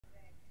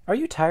Are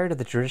you tired of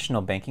the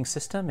traditional banking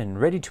system and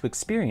ready to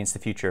experience the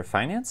future of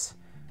finance?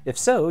 If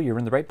so, you're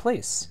in the right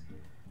place.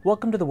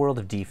 Welcome to the world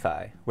of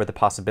DeFi, where the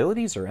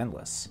possibilities are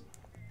endless.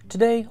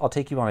 Today, I'll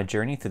take you on a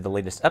journey through the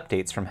latest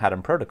updates from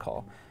Hatom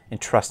Protocol, and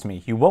trust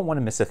me, you won't want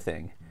to miss a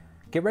thing.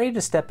 Get ready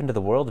to step into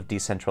the world of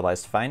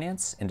decentralized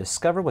finance and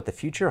discover what the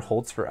future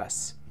holds for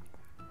us.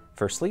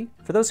 Firstly,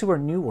 for those who are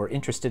new or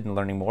interested in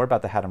learning more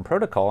about the Hatom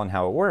Protocol and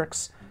how it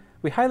works,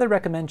 we highly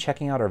recommend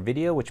checking out our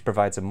video which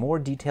provides a more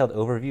detailed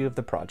overview of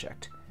the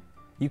project.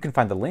 You can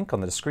find the link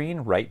on the screen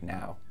right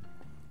now.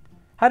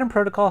 Hatom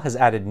Protocol has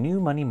added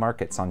new money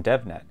markets on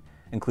DevNet,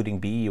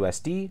 including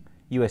BUSD,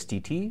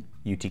 USDT,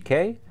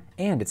 UTK,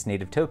 and its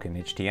native token,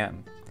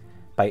 HTM.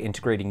 By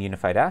integrating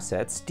unified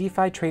assets,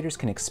 DeFi traders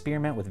can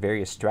experiment with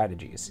various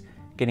strategies,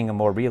 getting a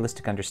more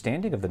realistic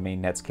understanding of the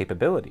Mainnet's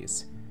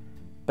capabilities.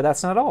 But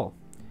that's not all.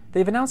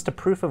 They've announced a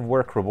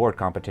proof-of-work reward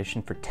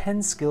competition for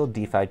 10 skilled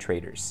DeFi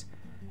traders.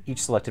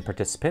 Each selected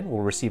participant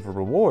will receive a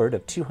reward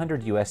of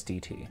 200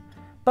 USDT,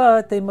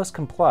 but they must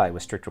comply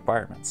with strict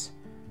requirements.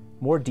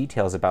 More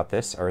details about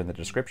this are in the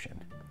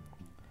description.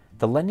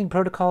 The lending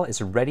protocol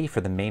is ready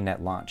for the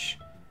Mainnet launch.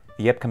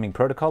 The upcoming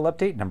protocol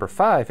update number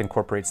 5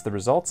 incorporates the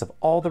results of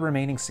all the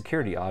remaining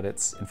security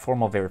audits and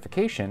formal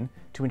verification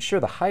to ensure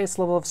the highest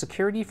level of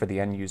security for the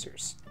end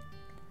users.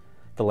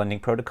 The lending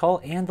protocol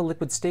and the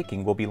liquid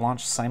staking will be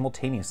launched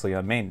simultaneously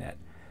on Mainnet,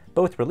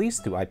 both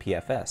released through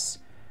IPFS,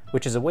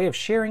 which is a way of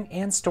sharing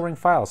and storing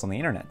files on the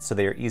internet so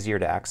they are easier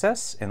to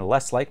access and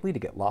less likely to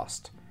get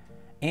lost.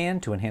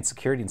 And to enhance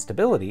security and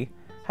stability,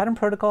 Hatom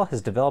Protocol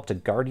has developed a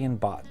Guardian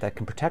bot that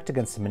can protect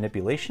against the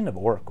manipulation of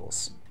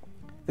oracles.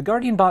 The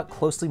Guardian bot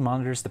closely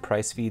monitors the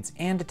price feeds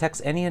and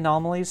detects any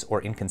anomalies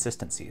or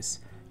inconsistencies,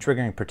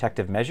 triggering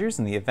protective measures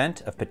in the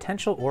event of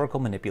potential oracle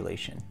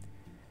manipulation.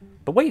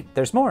 But wait,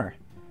 there's more!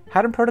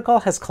 Hatom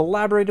Protocol has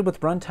collaborated with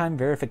Runtime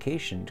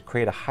Verification to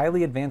create a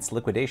highly advanced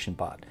liquidation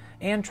bot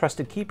and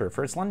trusted keeper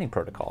for its lending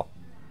protocol.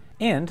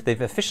 And they've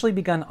officially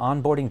begun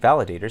onboarding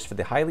validators for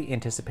the highly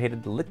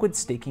anticipated liquid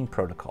staking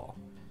protocol.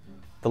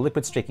 The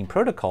liquid staking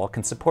protocol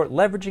can support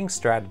leveraging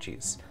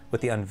strategies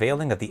with the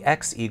unveiling of the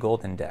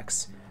XOXNO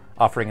index,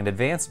 offering an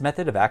advanced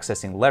method of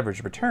accessing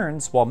leveraged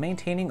returns while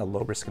maintaining a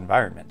low-risk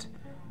environment.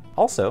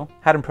 Also,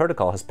 Hatom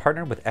Protocol has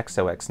partnered with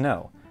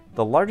XOXNO,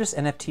 the largest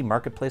NFT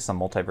marketplace on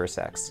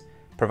MultiversX,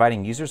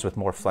 providing users with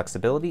more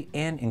flexibility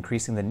and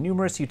increasing the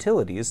numerous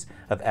utilities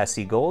of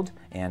SE Gold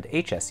and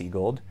HSE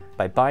Gold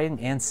by buying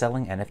and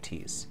selling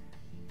NFTs.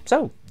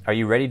 So, are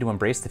you ready to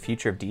embrace the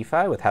future of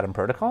DeFi with Hatom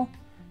Protocol?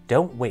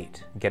 Don't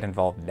wait, get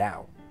involved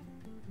now.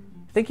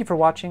 Thank you for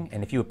watching,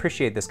 and if you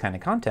appreciate this kind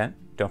of content,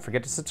 don't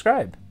forget to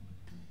subscribe.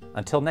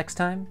 Until next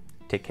time,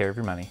 take care of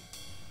your money.